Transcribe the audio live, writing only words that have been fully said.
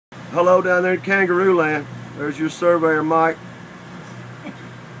Hello down there in Kangaroo Land. There's your surveyor, Mike.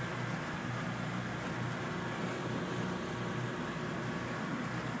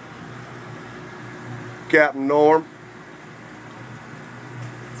 Captain Norm,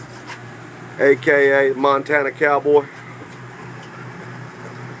 aka Montana Cowboy.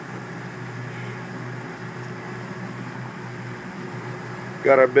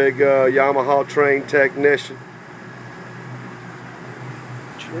 Got our big Yamaha trained technician.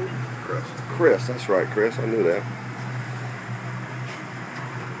 Chris, that's right, Chris. I knew that.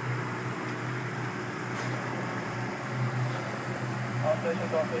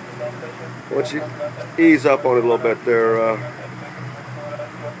 Why don't you ease up on it a little bit there?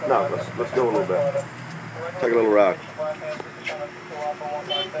 No, let's go a little bit. Take a little ride.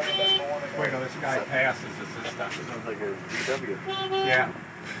 Wait, no, this guy passes. Is this stuff? Sounds like a VW. Yeah.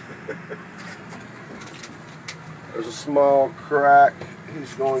 There's a small crack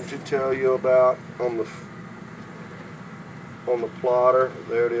he's going to tell you about on the plotter.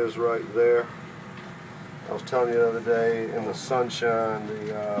 There it is right there. I was telling you the other day, in the sunshine,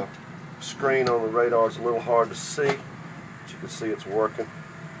 the screen on the radar is a little hard to see, but you can see it's working.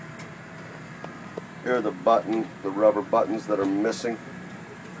 Here are the rubber buttons that are missing.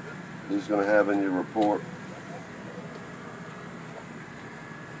 These are going to have in your report.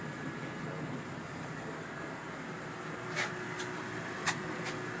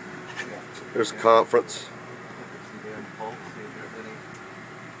 There's conference.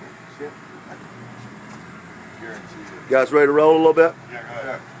 You guys ready to roll a little bit? Yeah, go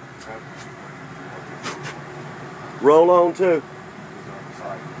ahead. Roll on too.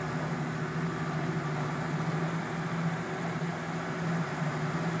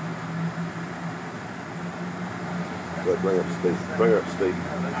 Good, bring up speed. Bring her up to speed. We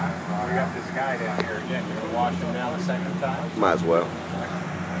got this guy down here again. You're going to wash him down a second time? Might as well.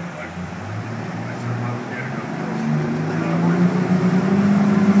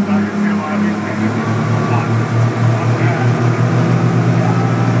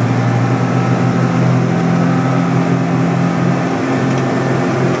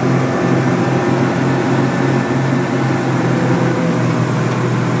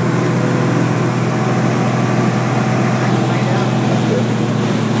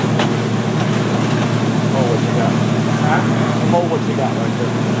 Hold what you got right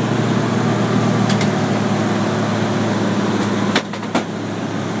there.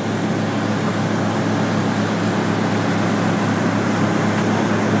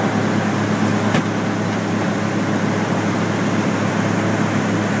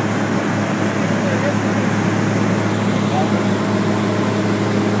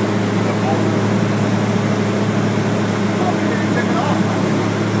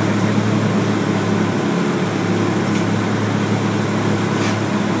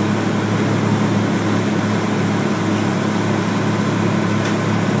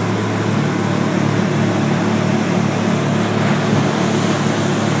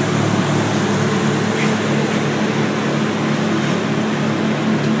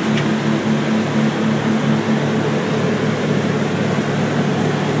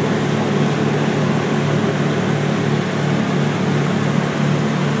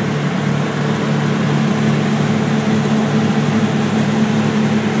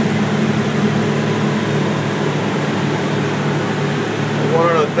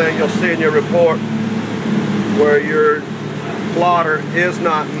 Thing you'll see in your report where your plotter is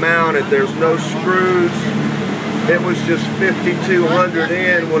not mounted. There's no screws. It was just 5,200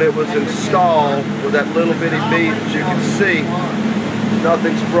 in when it was installed with that little bitty bead that you can see.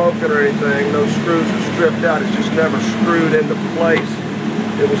 Nothing's broken or anything. No screws are stripped out. It's just never screwed into place.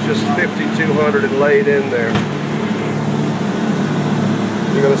 It was just 5,200 and laid in there.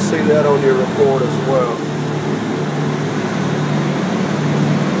 You're going to see that on your report as well.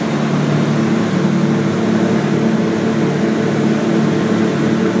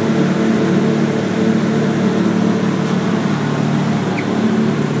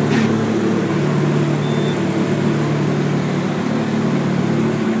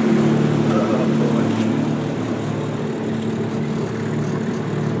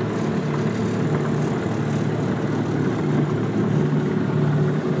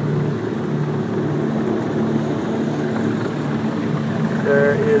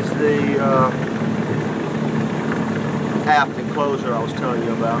 There is the aft enclosure I was telling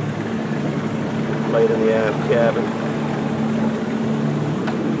you about, laid in the aft cabin.